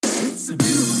a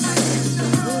beautiful night in the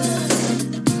hood.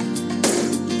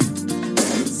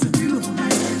 It's a beautiful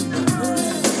night in the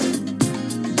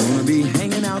hood. Gonna be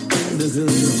hanging out in the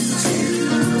hood.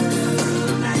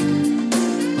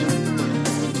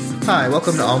 Hi,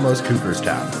 welcome to Almost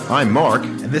Cooperstown. I'm Mark.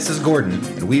 And this is Gordon,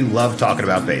 and we love talking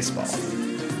about baseball.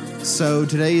 So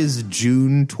today is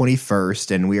June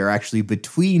 21st, and we are actually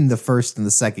between the first and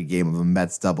the second game of a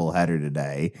Mets doubleheader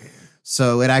today.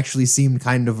 So it actually seemed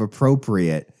kind of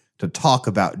appropriate to talk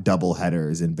about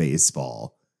doubleheaders in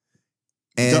baseball.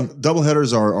 And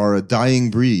Doubleheaders are a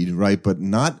dying breed, right? But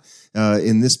not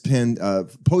in this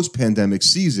post-pandemic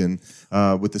season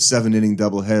with the 7-inning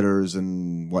doubleheaders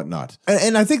and whatnot.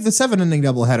 And I think the 7-inning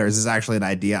doubleheaders is actually an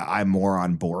idea I'm more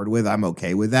on board with. I'm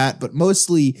okay with that. But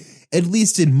mostly, at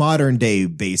least in modern day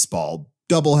baseball,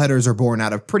 doubleheaders are born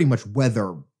out of pretty much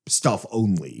weather stuff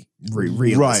only,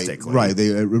 realistically. Right.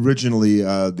 They originally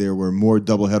there were more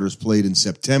doubleheaders played in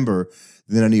September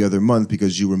than any other month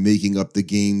because you were making up the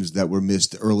games that were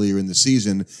missed earlier in the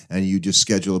season, and you just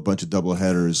schedule a bunch of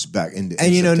doubleheaders back in.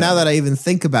 And you know, now that I even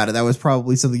think about it, that was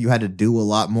probably something you had to do a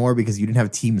lot more because you didn't have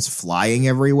teams flying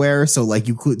everywhere. So like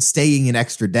you could staying an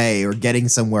extra day or getting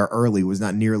somewhere early was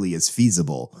not nearly as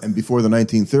feasible. And before the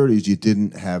 1930s, you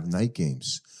didn't have night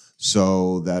games.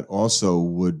 So that also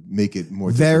would make it more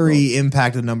very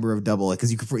impact the number of double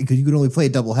because you could only play a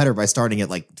doubleheader by starting at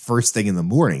like first thing in the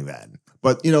morning then.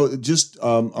 But, you know, just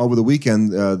over the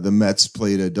weekend, the Mets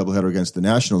played a doubleheader against the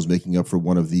Nationals, making up for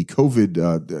one of the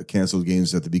COVID canceled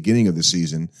games at the beginning of the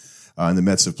season. And the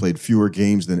Mets have played fewer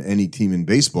games than any team in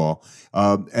baseball.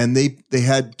 And they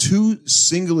had two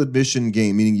single admission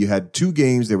games, meaning you had two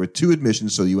games. There were two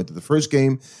admissions. So you went to the first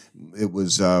game. It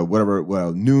was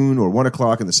noon or 1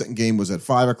 o'clock. And the second game was at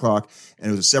 5 o'clock. And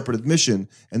it was a separate admission.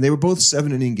 And they were both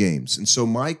 7-inning games. And so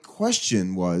my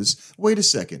question was, wait a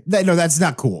second. No, that's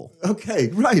not cool. Okay,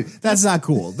 right. That's not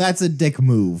cool. That's a dick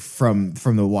move from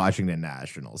the Washington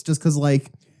Nationals. Just because,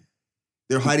 like,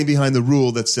 they're hiding behind the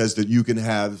rule that says that you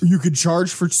could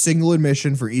charge for single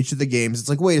admission for each of the games. It's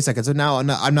like, wait a second. So now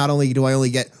I'm not only do I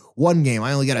only get one game,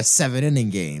 I only get a 7-inning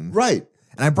game. Right.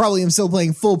 And I probably am still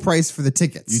paying full price for the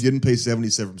tickets. You didn't pay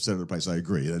 77% of the price. I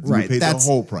agree. Right. You paid the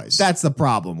whole price. That's the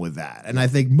problem with that. And I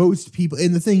think most people,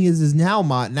 and the thing is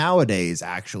nowadays,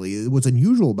 actually, what's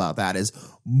unusual about that is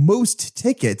most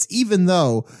tickets, even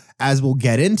though, as we'll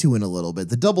get into in a little bit,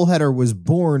 the doubleheader was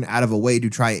born out of a way to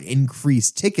try and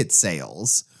increase ticket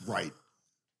sales. Right.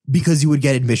 Because you would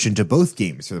get admission to both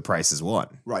games for the price as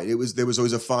one. Right. There was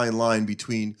always a fine line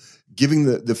between giving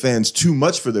the fans too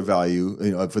much for their value,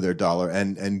 for their dollar,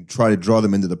 and try to draw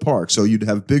them into the park. So you'd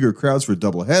have bigger crowds for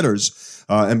doubleheaders,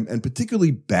 and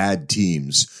particularly bad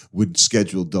teams would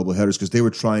schedule doubleheaders because they were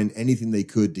trying anything they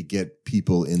could to get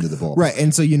people into the ball. Right.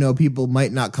 And so, people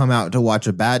might not come out to watch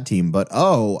a bad team, but,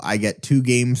 I get two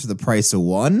games for the price of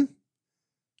one?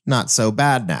 Not so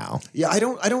bad now. Yeah, I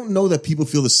don't know that people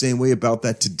feel the same way about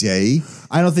that today.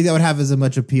 I don't think that would have as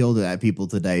much appeal to people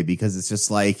today because it's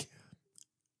just like,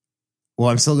 well,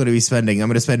 I'm still going to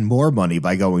spend more money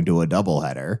by going to a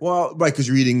doubleheader. Well, right, because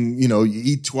you're eating, you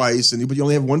eat twice, but you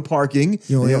only have one parking.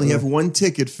 You only have one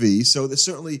ticket fee. So there's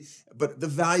certainly, but the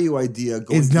value idea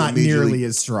is not nearly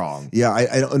as strong.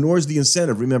 Yeah, nor is the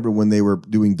incentive. Remember when they were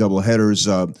doing doubleheaders,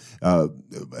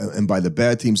 and by the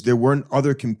bad teams, there weren't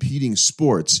other competing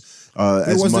sports.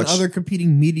 There wasn't other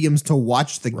competing mediums to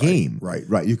watch the game.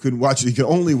 Right. You could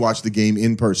only watch the game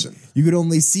in person. You could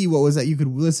only see what was that. You could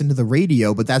listen to the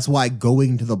radio, but that's why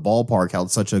going to the ballpark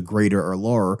held such a greater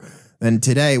allure than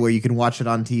today, where you can watch it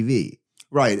on TV.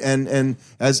 Right, and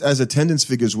as attendance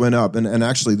figures went up, and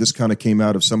actually this kind of came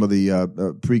out of some of the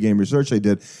pregame research I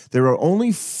did, there are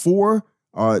only 4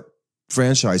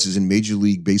 franchises in Major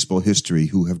League Baseball history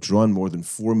who have drawn more than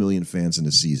 4 million fans in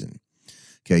a season.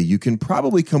 Okay, you can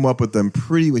probably come up with them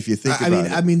pretty if you think about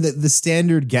it. I mean, the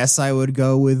standard guess I would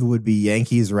go with would be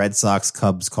Yankees, Red Sox,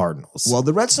 Cubs, Cardinals. Well,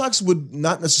 the Red Sox would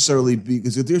not necessarily be,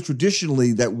 because they're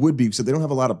traditionally that would be, so they don't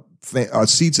have a lot of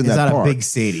seats in that park. It's not a big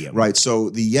stadium. Right, so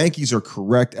the Yankees are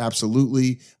correct,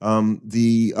 absolutely.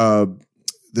 The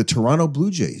Toronto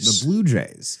Blue Jays. The Blue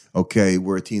Jays. Okay,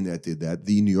 were a team that did that.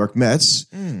 The New York Mets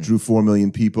drew 4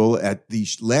 million people at the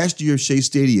last year Shea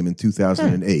Stadium in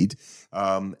 2008.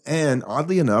 And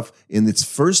oddly enough, in its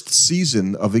first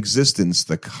season of existence,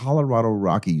 the Colorado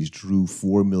Rockies drew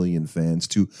 4 million fans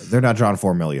too. They're not drawing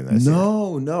 4 million this year.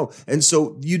 No. And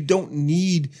so you don't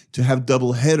need to have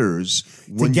double headers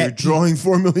when you're drawing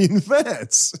 4 million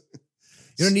fans.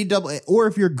 You don't need double, or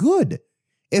if you're good.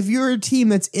 If you're a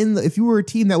team if you were a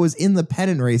team that was in the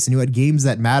pennant race and you had games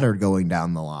that mattered going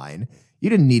down the line, You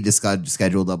didn't need to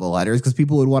schedule doubleheaders because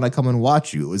people would want to come and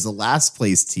watch you. It was the last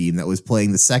place team that was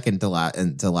playing the second to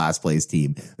last place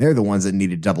team. They're the ones that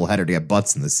needed doubleheader to get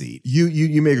butts in the seat.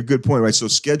 You make a good point, right? So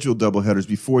scheduled doubleheaders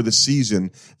before the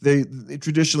season, they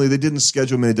traditionally they didn't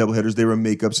schedule many doubleheaders. They were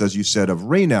makeups, as you said, of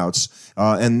rainouts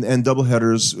and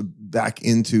doubleheaders back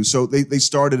into. So they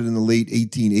started in the late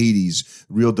 1880s,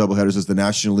 real doubleheaders as the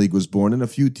National League was born, and a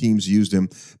few teams used them.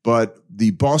 But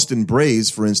the Boston Braves,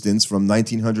 for instance, from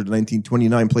 1900 to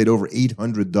 1929, played over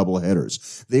 800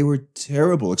 doubleheaders. They were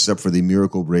terrible, except for the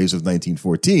Miracle Braves of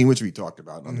 1914, which we talked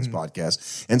about on this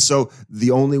podcast. And so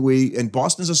the only way, and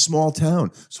Boston's a small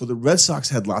town, so the Red Sox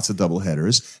had lots of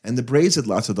doubleheaders, and the Braves had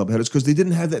lots of doubleheaders because they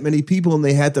didn't have that many people, and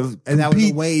they had to And that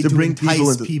was a way to bring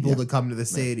entice people to come to the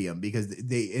stadium because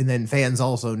and then fans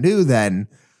also knew then,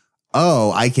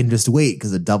 oh, I can just wait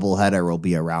because a doubleheader will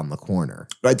be around the corner.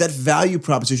 Right, that value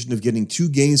proposition of getting 2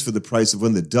 games for the price of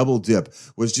one, the double dip,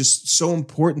 was just so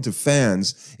important to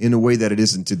fans in a way that it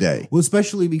isn't today. Well,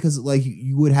 especially because like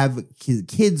you would have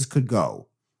kids could go.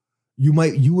 You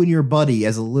and your buddy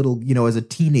as a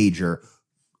teenager,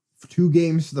 2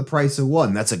 games for the price of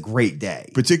 1. That's a great day.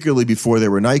 Particularly before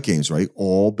there were night games, right?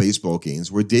 All baseball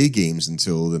games were day games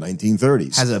until the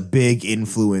 1930s. Has a big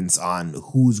influence on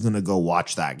who's going to go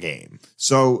watch that game.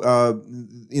 So,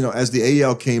 as the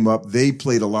AL came up, they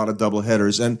played a lot of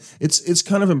doubleheaders, and it's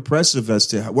kind of impressive as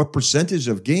to what percentage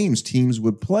of games teams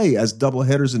would play as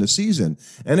doubleheaders in a season.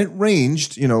 And it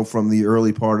ranged, from the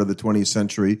early part of the 20th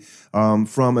century,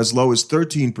 from as low as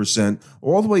 13%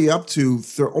 all the way up to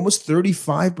almost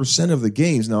 35% of the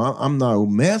games. Now, I'm not a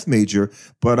math major,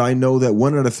 but I know that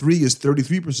 1 out of 3 is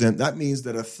 33%. That means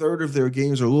that a third of their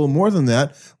games, or a little more than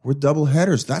that, were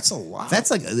doubleheaders. That's a lot. That's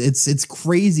like it's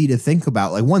crazy to think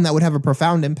about. Like one that would have a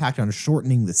profound impact on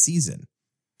shortening the season.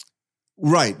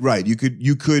 Right. You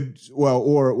could. Well,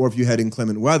 or if you had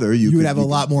inclement weather, you would have a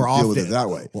lot more deal often with it that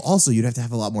way. Well, also you'd have to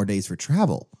have a lot more days for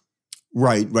travel.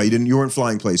 Right. You weren't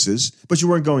flying places, but you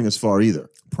weren't going as far either.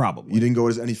 Probably. You didn't go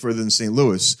any further than St.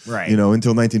 Louis, right?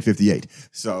 Until 1958.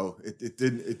 So it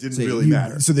didn't really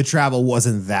matter. So the travel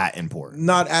wasn't that important.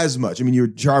 Not as much. I mean, you were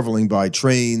traveling by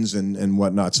trains and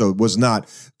whatnot, so it was not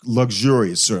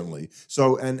luxurious, certainly.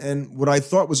 So and what I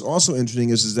thought was also interesting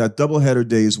is that doubleheader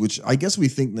days, which I guess we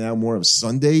think now more of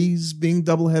Sundays being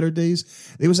doubleheader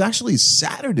days, it was actually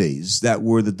Saturdays that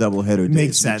were the doubleheader days.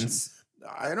 Makes sense.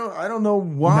 I don't know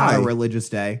why. Not a religious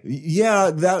day. Yeah,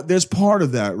 there's part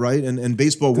of that, right? And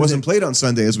baseball wasn't played on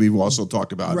Sunday, as we've also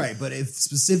talked about. Right, but if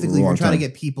specifically we're trying to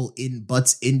get people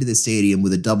butts into the stadium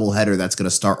with a doubleheader that's going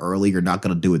to start early, you're not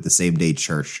going to do it the same day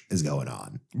church is going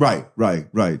on. Right.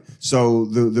 So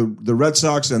the Red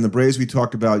Sox and the Braves we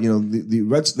talked about, the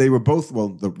Reds, they were both,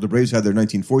 the Braves had their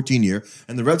 1914 year,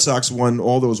 and the Red Sox won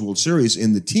all those World Series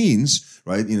in the teens,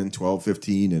 right? In 12,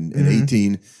 15, and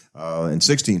 18. And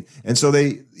 16. And so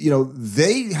they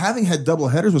having had double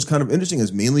headers was kind of interesting,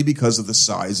 is mainly because of the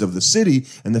size of the city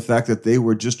and the fact that they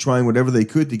were just trying whatever they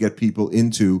could to get people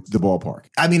into the ballpark.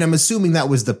 I mean, I'm assuming that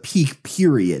was the peak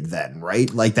period then,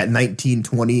 right? Like that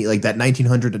 1920, like that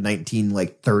 1900 to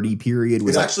 1930 period.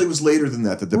 It actually was later than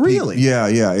that. Really? Peak,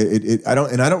 yeah. I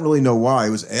don't really know why. It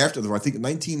was after I think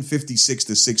 1956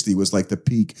 to 60 was like the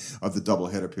peak of the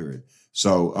doubleheader period.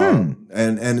 So,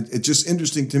 and it's just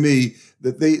interesting to me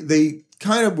that they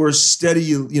kind of were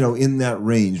steady, in that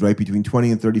range, right? Between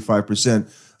 20 and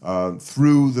 35%,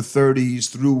 through the 30s,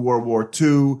 through World War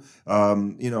II,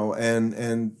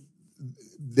 and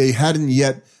they hadn't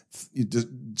yet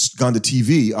gone to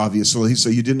TV, obviously. So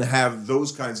you didn't have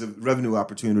those kinds of revenue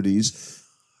opportunities.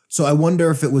 So I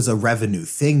wonder if it was a revenue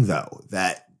thing, though,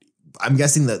 that I'm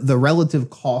guessing that the relative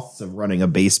costs of running a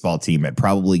baseball team had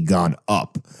probably gone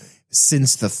up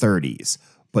since the 30s,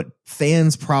 but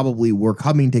fans probably were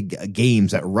coming to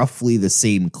games at roughly the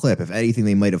same clip. If anything,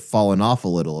 they might have fallen off a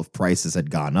little if prices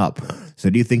had gone up. So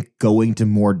do you think going to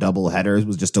more doubleheaders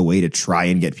was just a way to try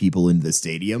and get people into the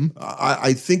stadium?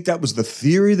 I think that was the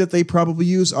theory that they probably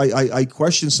used. I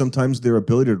question sometimes their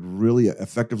ability to really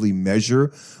effectively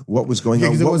measure what was going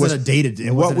on. Because it wasn't a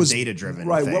data-driven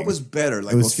right, thing. What was better?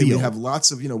 Like, we have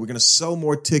lots of, we're going to sell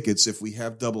more tickets if we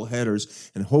have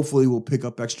doubleheaders, and hopefully we'll pick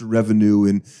up extra revenue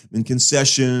in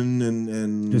concession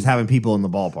and just having people in the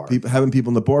ballpark. Having people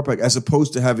in the ballpark, as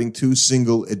opposed to having 2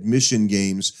 single admission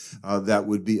games that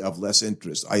would be of less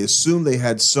interest. I assume they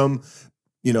had some,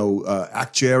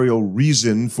 actuarial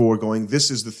reason for going, this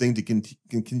is the thing to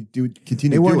continue.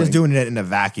 They weren't just doing it in a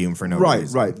vacuum for no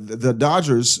reason. Right. The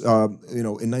Dodgers, in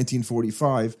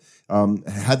 1945,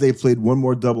 had they played one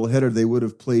more doubleheader, they would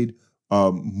have played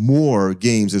more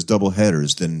games as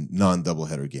doubleheaders than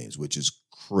non-doubleheader games, which is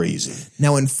crazy.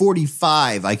 Now in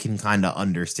 45, I can kind of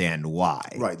understand why.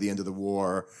 Right, the end of the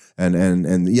war,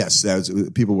 and yes,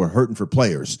 people were hurting for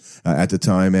players at the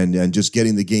time, and just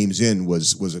getting the games in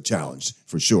was a challenge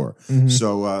for sure. Mm-hmm.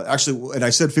 So actually, and I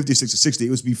said 56 to 60, it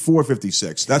was before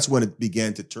 56. That's when it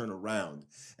began to turn around,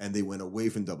 and they went away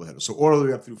from doubleheaders. So all the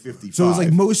way up through 55. So it was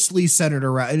like mostly centered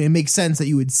around, and it makes sense that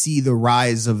you would see the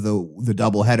rise of the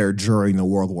doubleheader during the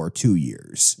World War II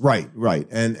years. Right,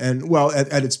 and well,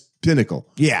 at its pinnacle.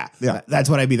 Yeah, that's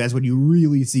what I mean. That's when you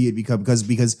really see it become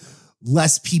because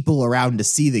less people around to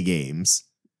see the games.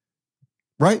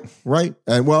 Right.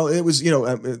 And well, it was,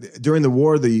 during the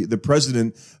war, the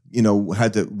president,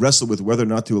 had to wrestle with whether or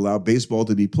not to allow baseball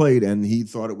to be played. And he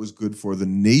thought it was good for the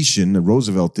nation,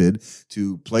 Roosevelt did,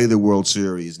 to play the World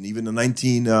Series. And even in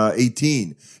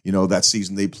 1918, that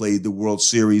season, they played the World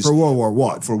Series. For World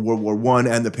War I. For World War I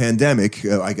and the pandemic,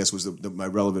 I guess was my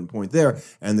relevant point there.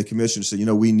 And the commission said,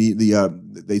 we need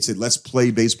they said, let's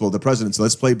play baseball. The president said,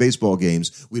 let's play baseball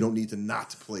games. We don't need to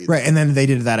not play them. Right. And then they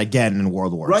did that again in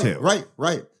World War II.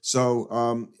 Right.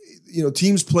 So,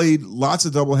 teams played lots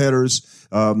of doubleheaders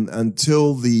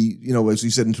until as we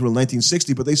said, until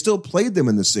 1960, but they still played them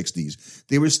in the 60s.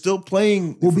 They were still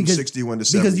playing from 61 to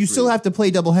 73. Because you still have to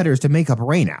play doubleheaders to make up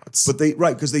rainouts.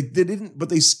 But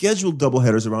they scheduled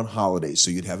doubleheaders around holidays.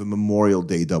 So you'd have a Memorial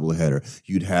Day doubleheader.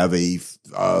 You'd have a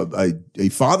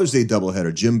Father's Day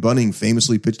doubleheader. Jim Bunning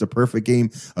famously pitched a perfect game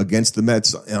against the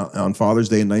Mets on Father's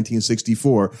Day in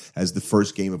 1964 as the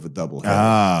first game of a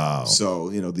doubleheader. Oh. So,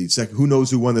 the second, who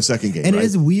knows who won the second game, and right? It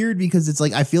is weird because it's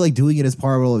like, I feel like doing it as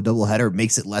part of a doubleheader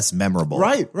makes it less memorable.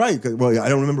 Right. Well, I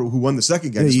don't remember who won the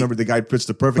second game. I just remember the guy pitched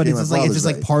the perfect game on Father's Day. It's just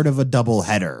like part of a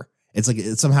doubleheader. It's like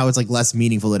somehow it's like less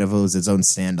meaningful than if it was its own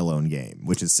standalone game,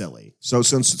 which is silly. So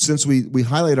since we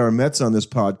highlight our Mets on this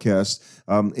podcast,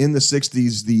 in the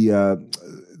 60s,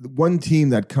 the one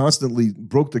team that constantly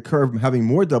broke the curve having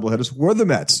more doubleheaders were the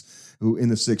Mets, who in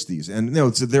the 60s. And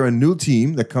they're a new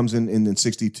team that comes in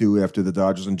 62 after the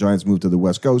Dodgers and Giants moved to the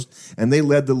West Coast, and they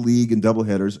led the league in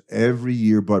doubleheaders every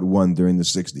year but one during the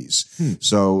 60s.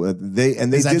 So they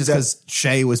is that did just because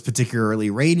Shea was particularly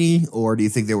rainy, or do you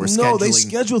think they were scheduling? No, they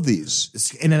scheduled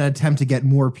these in an attempt to get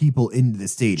more people into the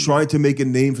stadium, trying to make a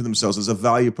name for themselves as a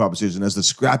value proposition, as the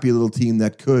scrappy little team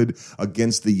that could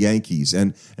against the Yankees.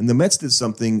 And the Mets did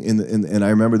something and I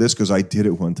remember this because I did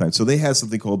it one time. So they had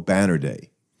something called Banner Day.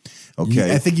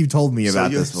 Okay, I think you told me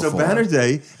about this before. So Banner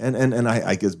Day, and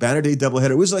I guess Banner Day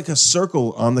doubleheader, it was like a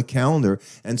circle on the calendar.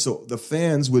 And so the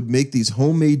fans would make these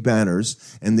homemade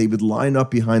banners, and they would line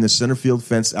up behind the center field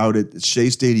fence out at Shea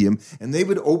Stadium, and they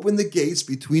would open the gates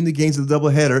between the games of the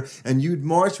doubleheader, and you'd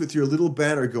march with your little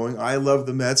banner going, "I love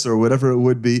the Mets," or whatever it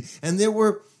would be. And there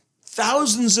were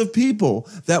thousands of people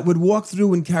that would walk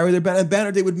through and carry their banner. And Banner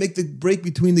Day would make the break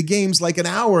between the games like an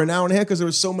hour and a half, because there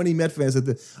were so many Met fans.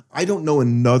 I don't know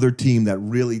another team that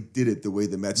really did it the way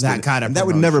the Mets did it. And that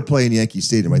would never play in Yankee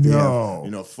Stadium. Right? No.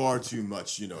 They have, far too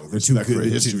much, They're too good. for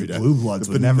history. The Blue Bloods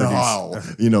would never do.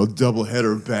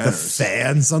 Doubleheader banners. The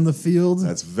fans on the field.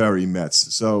 That's very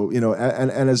Mets. So,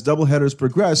 and as doubleheaders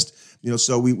progressed,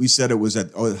 so we said it was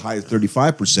at high as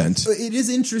 35%. It is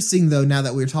interesting, though, now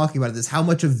that we're talking about this, how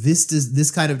much of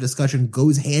this kind of discussion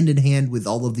goes hand in hand with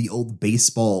all of the old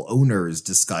baseball owners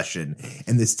discussion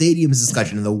and the stadiums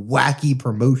discussion and the wacky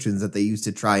promotions that they used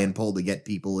to try and pull to get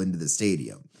people into the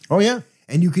stadium. Oh, yeah.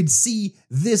 And you could see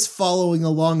this following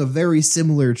along a very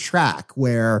similar track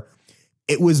where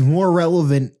it was more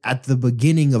relevant at the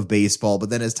beginning of baseball, but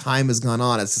then as time has gone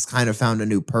on, it's just kind of found a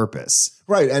new purpose.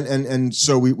 Right, and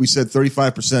so we said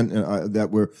 35%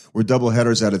 that were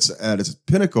doubleheaders at its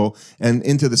pinnacle, and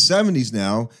into the 70s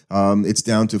now, it's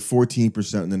down to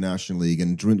 14% in the National League,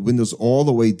 and dwindles all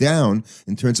the way down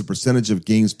in terms of percentage of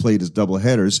games played as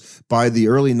doubleheaders by the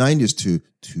early 90s to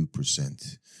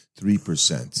 2%.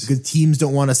 3%. Because teams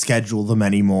don't want to schedule them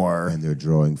anymore. And they're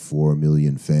drawing 4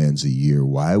 million fans a year.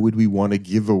 Why would we want to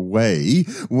give away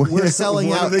We're selling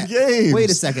one out of the games?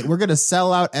 Wait a second. We're going to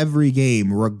sell out every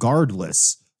game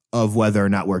regardless of whether or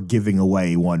not we're giving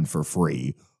away one for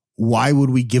free. Why would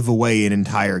we give away an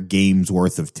entire game's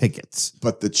worth of tickets?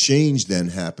 But the change then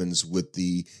happens with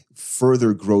the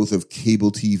further growth of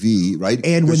cable TV, right?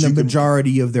 And when the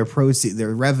majority of their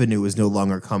revenue is no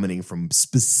longer coming from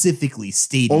specifically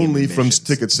stadium only admissions. from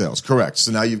ticket sales, correct.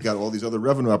 So now you've got all these other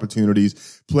revenue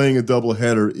opportunities. Playing a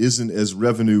doubleheader isn't as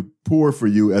revenue poor for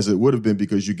you as it would have been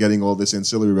because you're getting all this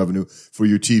ancillary revenue for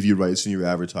your TV rights and your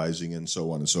advertising and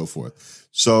so on and so forth.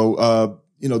 So,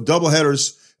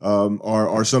 doubleheaders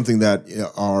are something that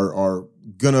are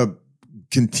going to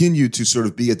continue to sort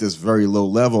of be at this very low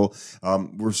level.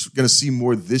 We're going to see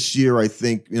more this year, I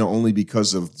think, only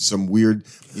because of some weird,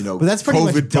 but that's pretty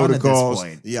COVID much done protocols. at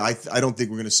this point. Yeah, I don't think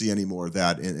we're going to see any more of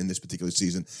that in this particular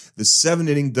season. The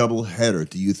 7-inning doubleheader,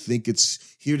 do you think it's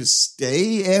here to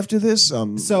stay after this?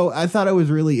 So I thought it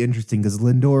was really interesting because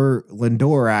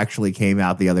Lindor actually came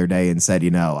out the other day and said,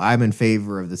 I'm in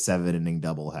favor of the 7-inning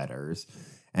doubleheaders.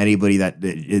 Anybody that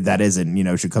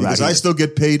isn't, should come out. Because I still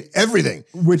get paid everything.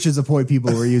 Which is a point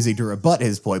people were using to rebut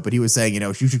his point. But he was saying,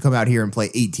 you should come out here and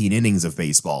play 18 innings of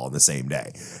baseball in the same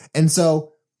day. And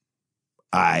so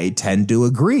I tend to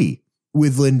agree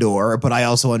with Lindor, but I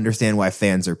also understand why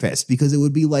fans are pissed. Because it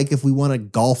would be like if we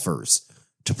wanted golfers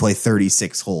to play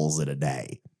 36 holes in a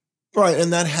day. Right,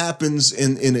 and that happens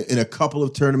in a couple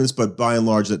of tournaments, but by and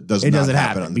large, that doesn't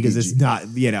happen on the because PG. it's not,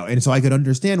 and so I could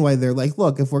understand why they're like,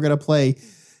 look, if we're going to play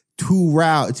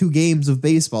two games of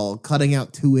baseball, cutting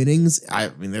out 2 innings,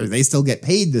 they still get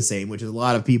paid the same, which is a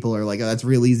lot of people are like, oh, that's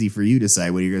real easy for you to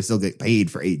say when you're going to still get paid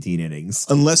for 18 innings.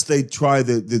 Unless they try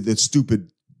the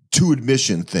stupid 2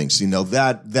 admission things,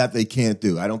 that they can't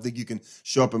do. I don't think you can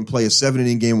show up and play a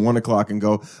 7-inning game 1 o'clock and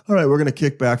go, all right, we're going to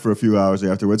kick back for a few hours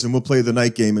afterwards and we'll play the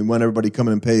night game. And when everybody come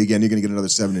in and pay again, you're going to get another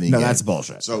 7-inning game. No, that's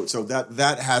bullshit. So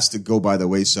that has to go by the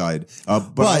wayside.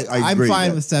 But I agree. I'm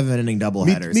fine with 7-inning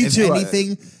doubleheaders. Me too. If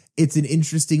anything, it's an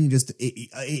interesting,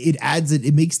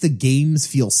 it makes the games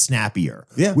feel snappier.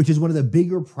 Yeah. Which is one of the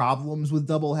bigger problems with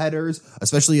doubleheaders,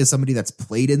 especially as somebody that's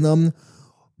played in them.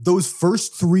 Those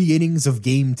first 3 innings of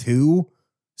game 2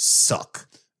 suck.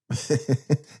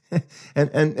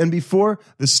 and before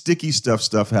the sticky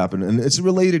stuff happened, and it's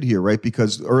related here, right?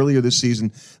 Because earlier this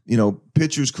season,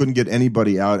 pitchers couldn't get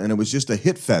anybody out, and it was just a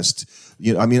hit fest.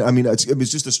 It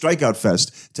was just a strikeout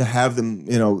fest to have them,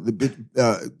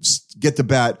 get the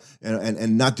bat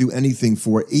and not do anything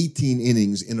for 18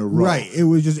 innings in a row. Right. It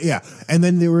was just and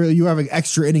then you were having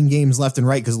extra inning games left and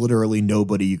right because literally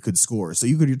nobody could score. So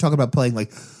you're talking about playing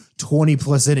like 20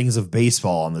 plus innings of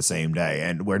baseball on the same day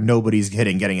and where nobody's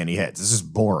getting any hits. This is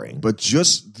boring. But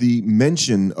just the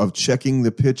mention of checking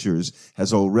the pitchers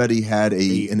has already had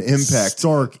an impact.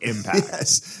 Stark impact.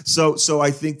 Yes. So I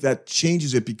think that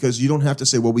changes it because you don't have to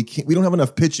say, well, we don't have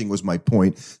enough pitching was my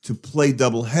point to play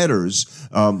double headers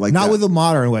like not that. with the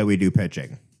modern way we do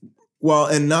pitching. Well,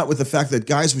 and not with the fact that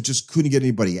guys just couldn't get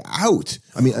anybody out.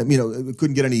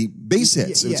 Couldn't get any base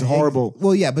hits. It's horrible.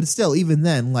 Well, yeah, but still, even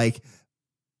then, like,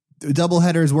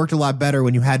 doubleheaders worked a lot better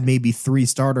when you had maybe 3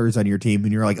 starters on your team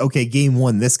and you're like, okay, game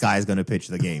 1, this guy's going to pitch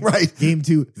the game. Right. Game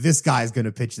 2, this guy's going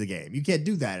to pitch the game. You can't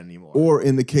do that anymore. Or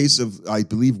in the case of, I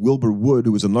believe, Wilbur Wood,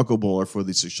 who was a knuckleballer for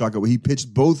the Chicago, he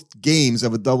pitched both games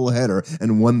of a doubleheader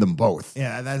and won them both.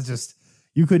 Yeah, that's just,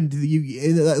 you couldn't,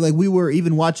 like we were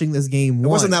even watching this game 1. It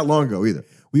wasn't that long ago either.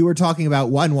 We were talking about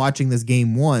watching this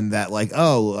game 1 that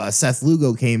Seth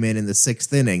Lugo came in the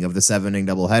 6th inning of the 7-inning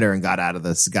doubleheader and got out of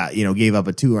this, gave up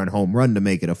a 2-run home run to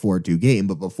make it a 4-2 game.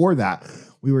 But before that,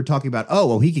 we were talking about,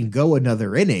 he can go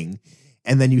another inning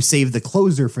and then you save the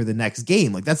closer for the next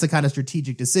game. Like that's the kind of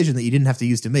strategic decision that you didn't have to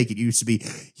use to make. It used to be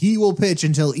he will pitch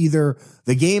until either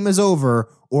the game is over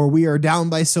or we are down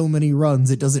by so many runs.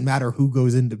 It doesn't matter who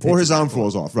goes into pitch. Or his arm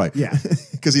falls off. Right. Yeah.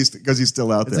 Because he's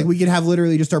still out there. It's like we can have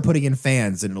literally just start putting in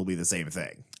fans and it'll be the same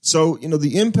thing. So,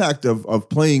 the impact of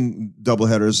playing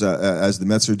doubleheaders as the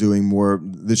Mets are doing more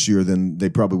this year than they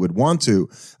probably would want to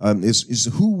is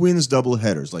who wins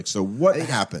doubleheaders? Like, so what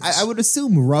happens? I would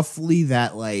assume roughly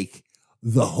that like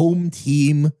the home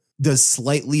team does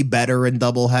slightly better in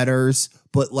doubleheaders,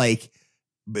 but like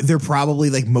they're probably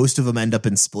like most of them end up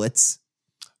in splits.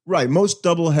 Right. Most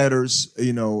doubleheaders,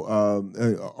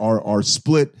 are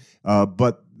split,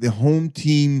 but the home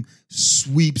team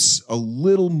sweeps a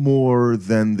little more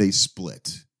than they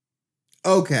split.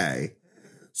 Okay.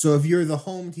 So if you're the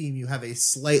home team, you have a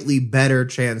slightly better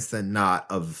chance than not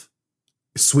of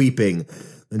sweeping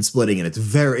than splitting, and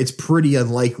it's pretty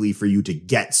unlikely for you to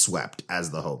get swept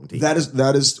as the home team.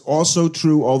 That is also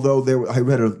true, although I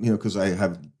read because I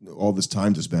have all this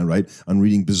time to spend, right, on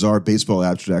reading bizarre baseball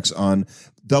abstracts on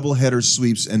doubleheader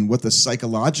sweeps and what the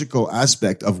psychological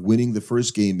aspect of winning the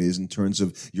first game is in terms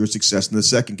of your success in the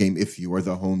second game if you are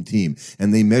the home team.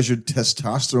 And they measured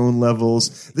testosterone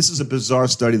levels. This is a bizarre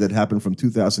study that happened from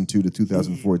 2002 to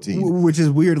 2014. Which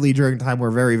is weirdly during a time where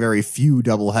very, very few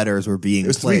doubleheaders were being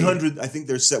played. 300, I think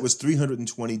their set was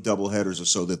 320 doubleheaders or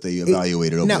so that they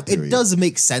evaluated over the period. It does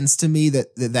make sense to me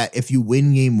that if you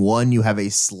win game 1, you have a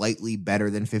slightly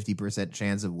better than 50%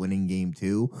 chance of winning game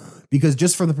 2. Because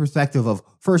just from the perspective of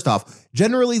first off,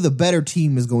 generally the better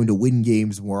team is going to win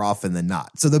games more often than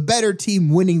not. So the better team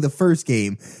winning the first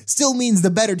game still means the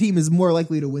better team is more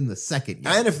likely to win the second game.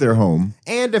 And if they're home.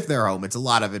 It's a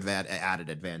lot of added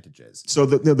advantages. So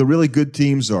the really good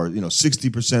teams are,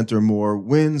 60% or more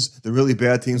wins. The really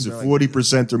bad teams are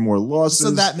 40% or more losses.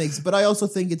 So that but I also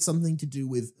think it's something to do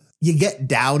with you get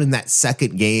down in that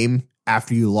second game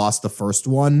after you lost the first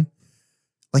one.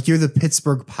 Like you're the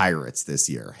Pittsburgh Pirates this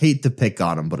year. Hate to pick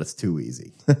on them, but it's too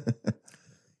easy.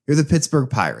 You're the Pittsburgh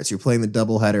Pirates. You're playing the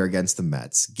doubleheader against the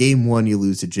Mets. Game 1, you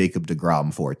lose to Jacob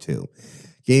deGrom 4-2.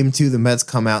 Game 2, the Mets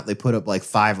come out. They put up like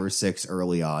 5 or 6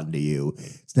 early on to you.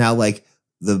 It's now like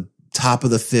the top of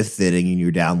the 5th inning and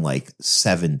you're down like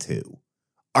 7-2.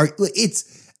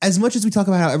 It's as much as we talk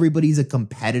about how everybody's a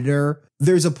competitor,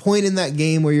 there's a point in that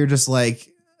game where you're just like,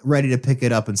 ready to pick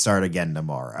it up and start again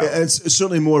tomorrow. And it's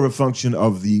certainly more of a function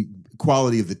of the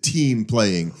quality of the team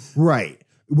playing. Right.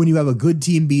 When you have a good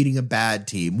team beating a bad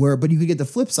team, but you could get the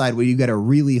flip side where you get a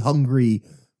really hungry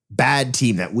bad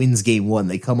team that wins game 1.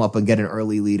 They come up and get an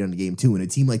early lead on game 2. And a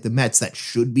team like the Mets that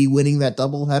should be winning that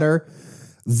doubleheader,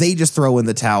 they just throw in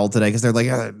the towel today because they're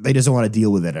like, they just don't want to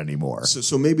deal with it anymore.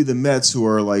 So maybe the Mets, who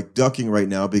are like ducking right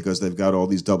now because they've got all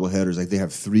these doubleheaders, like they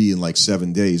have 3 in like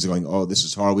 7 days, they're going, oh, this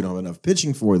is hard. We don't have enough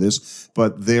pitching for this.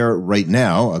 But they're right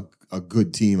now a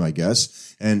good team, I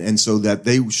guess. And so that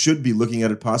they should be looking at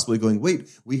it possibly going, wait,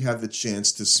 we have a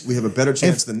better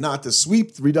chance than not to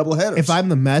sweep 3 doubleheaders. If I'm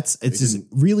the Mets, it's just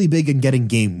really big in getting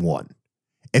game 1.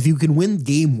 If you can win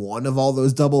game 1 of all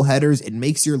those double headers, it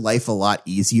makes your life a lot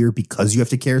easier because you have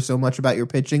to care so much about your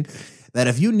pitching that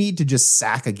if you need to just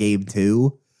sack a game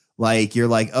 2, like you're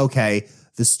like, okay,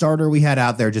 the starter we had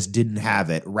out there just didn't have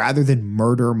it. Rather than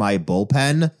murder my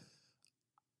bullpen,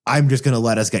 I'm just going to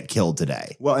let us get killed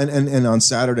today. Well, and on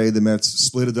Saturday, the Mets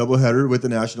split a doubleheader with the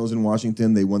Nationals in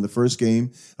Washington. They won the first game,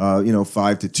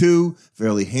 5-2,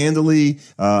 fairly handily.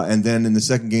 And then in the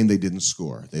second game, they didn't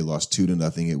score. They lost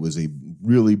 2-0. It was a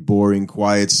really boring,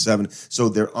 quiet 7. So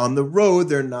they're on the road.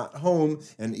 They're not home.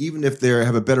 And even if they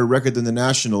have a better record than the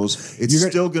Nationals, it's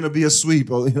still going to be a sweep.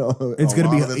 It's going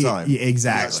to be the time.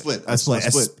 Exactly. A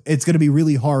split. It's going to be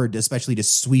really hard, especially to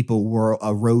sweep a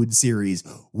road series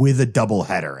with a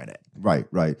doubleheader in it.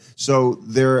 Right. So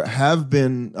there have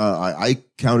been, I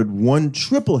counted 1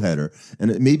 triple header, and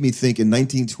it made me think in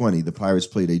 1920, the Pirates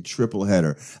played a triple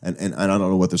header, and I don't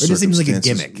know what the circumstances. It just seems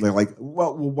like a gimmick. Like,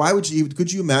 well, why would you,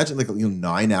 could you imagine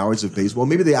 9 hours of baseball?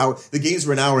 Maybe the games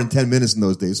were an hour and 10 minutes in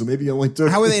those days, so maybe it only took.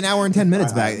 How are they an hour and 10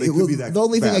 minutes back? The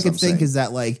only thing I could think is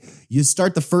that you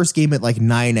start the first game at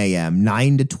 9 a.m.,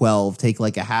 9 to 12, take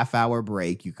a half hour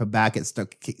break, you come back at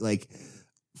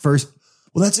first.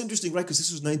 Well, that's interesting, right? Because this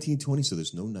was 1920, so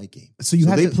there's no night game. So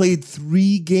they played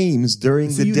 3 games during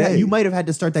the day. You might have had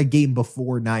to start that game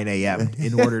before 9 a.m.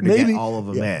 in order to get all of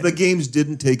them in. The games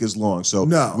didn't take as long. So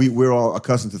we're all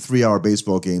accustomed to 3-hour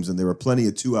baseball games, and there were plenty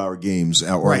of 2-hour games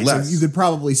or less. So you could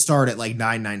probably start at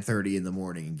 9:30 in the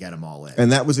morning and get them all in.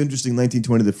 And that was interesting.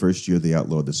 1920, the first year they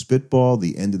outlawed the spitball.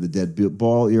 The end of the dead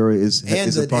ball era is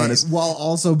upon us. While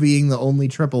also being the only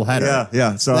triple header.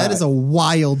 Yeah. So that is a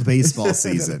wild baseball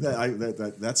season.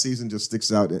 That season just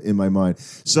sticks out in my mind.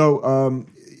 So,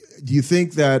 do you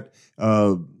think that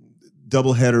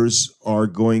doubleheaders are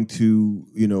going to,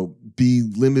 be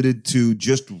limited to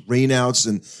just rainouts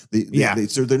and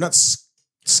so they're not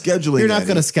scheduling? You're not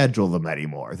going to schedule them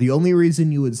anymore. The only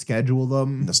reason you would schedule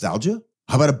them, nostalgia.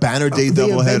 How about a banner day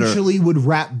doubleheader? They eventually would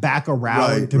wrap back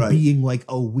around to being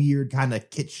a weird kind of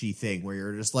kitschy thing where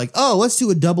you're just like, oh, let's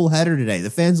do a doubleheader today. The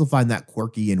fans will find that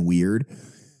quirky and weird.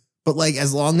 But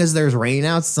as long as there's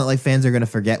rainouts, it's not like fans are going to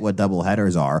forget what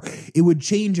doubleheaders are. It would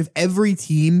change if every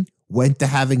team went to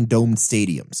having domed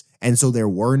stadiums. And so there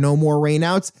were no more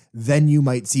rainouts, then you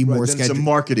might see more schedule. It's a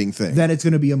marketing thing. Then it's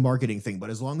going to be a marketing thing. But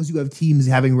as long as you have teams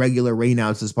having regular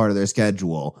rainouts as part of their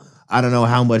schedule, I don't know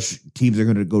how much teams are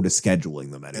going to go to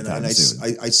scheduling them anytime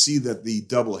soon. I see that the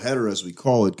doubleheader, as we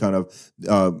call it, kind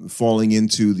of falling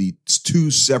into the 2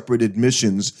 separate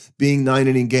admissions being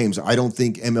 9-inning games. I don't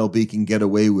think MLB can get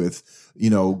away with,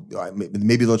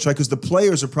 maybe they'll try because the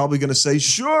players are probably going to say,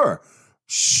 sure,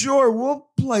 we'll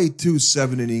play 2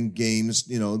 7-inning games,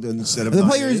 instead of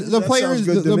the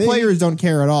players don't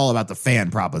care at all about the fan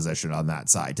proposition on that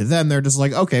side. To them, they're just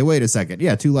like, okay, wait a second.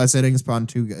 Yeah, 2 less innings on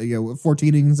 14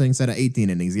 innings instead of 18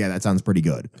 innings. Yeah, that sounds pretty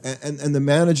good. And the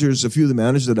managers, a few of the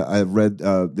managers that I've read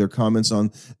their comments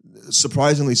on,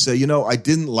 surprisingly say, I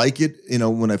didn't like it,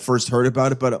 when I first heard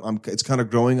about it, but it's kind of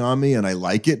growing on me and I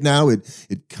like it now.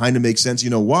 It kind of makes sense. You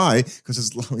know why? Because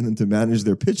it's allowing them to manage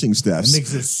their pitching staffs. It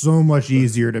makes it so much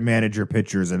easier to manage your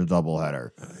pitchers in a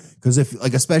doubleheader. Because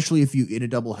especially if you in a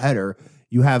doubleheader,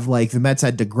 you have the Mets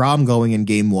had DeGrom going in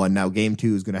game 1. Now game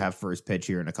 2 is going to have first pitch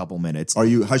here in a couple minutes.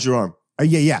 How's your arm?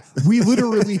 Yeah. We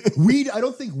literally, I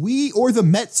don't think we or the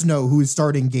Mets know who is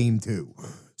starting game 2.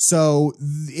 So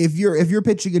if you're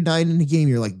pitching a 9-inning game,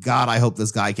 you're like, God, I hope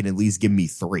this guy can at least give me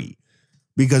 3.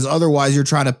 Because otherwise you're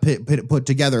trying to put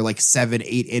together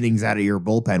 7-8 innings out of your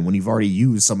bullpen when you've already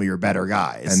used some of your better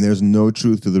guys. And there's no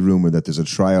truth to the rumor that there's a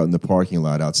tryout in the parking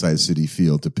lot outside Citi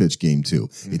Field to pitch game 2.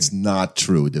 Mm-hmm. It's not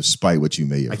true, despite what you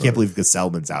may have heard. I can't believe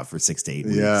Gesellman's out for 6 to 8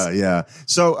 weeks. Yeah.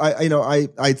 So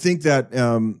I think that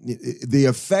they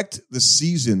affect the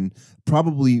season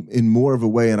probably in more of a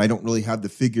way, and I don't really have the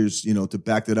figures, to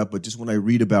back that up, but just when I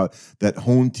read about that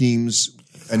home teams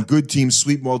and good teams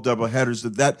sweep more doubleheaders,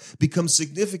 that becomes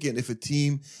significant if a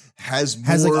team has a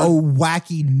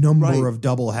wacky number of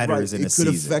doubleheaders in a season.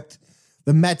 It could affect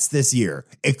the Mets this year.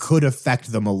 It could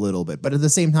affect them a little bit, but at the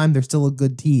same time, they're still a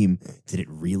good team. Did it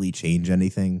really change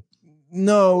anything?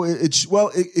 No,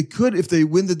 it could if they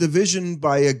win the division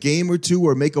by a game or 2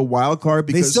 or make a wild card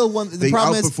because they still won. They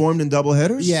outperformed in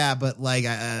doubleheaders. Yeah, but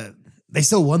they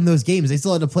still won those games. They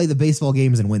still had to play the baseball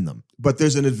games and win them. But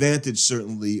there's an advantage,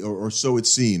 certainly, or so it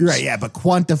seems. Right, yeah, but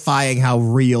quantifying how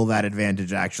real that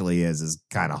advantage actually is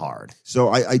kind of hard. So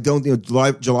I don't,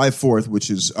 July 4th, which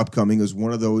is upcoming, is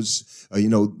one of those,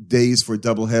 days for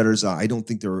doubleheaders. I don't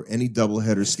think there are any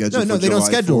doubleheaders scheduled. No, they don't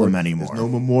schedule them anymore. There's no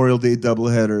Memorial Day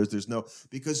doubleheaders.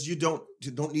 Because you don't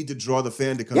need to draw the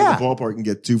fan to come to the ballpark and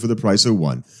get 2 for the price of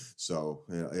 1. So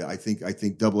I think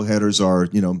doubleheaders are,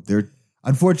 they're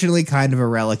unfortunately kind of a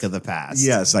relic of the past.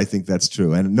 Yes, I think that's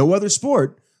true. And no other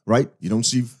sport, right? You don't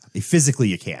see physically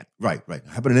you can't. Right.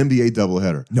 How about an NBA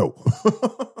doubleheader? No.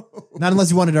 Not unless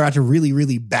you wanted to watch a really,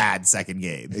 really bad second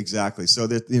game. Exactly. So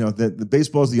that the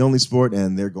baseball is the only sport,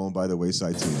 and they're going by the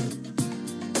wayside too.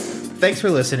 Thanks for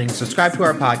listening. Subscribe to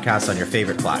our podcast on your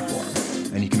favorite platform.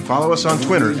 And you can follow us on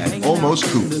Twitter at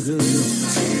AlmostCoop.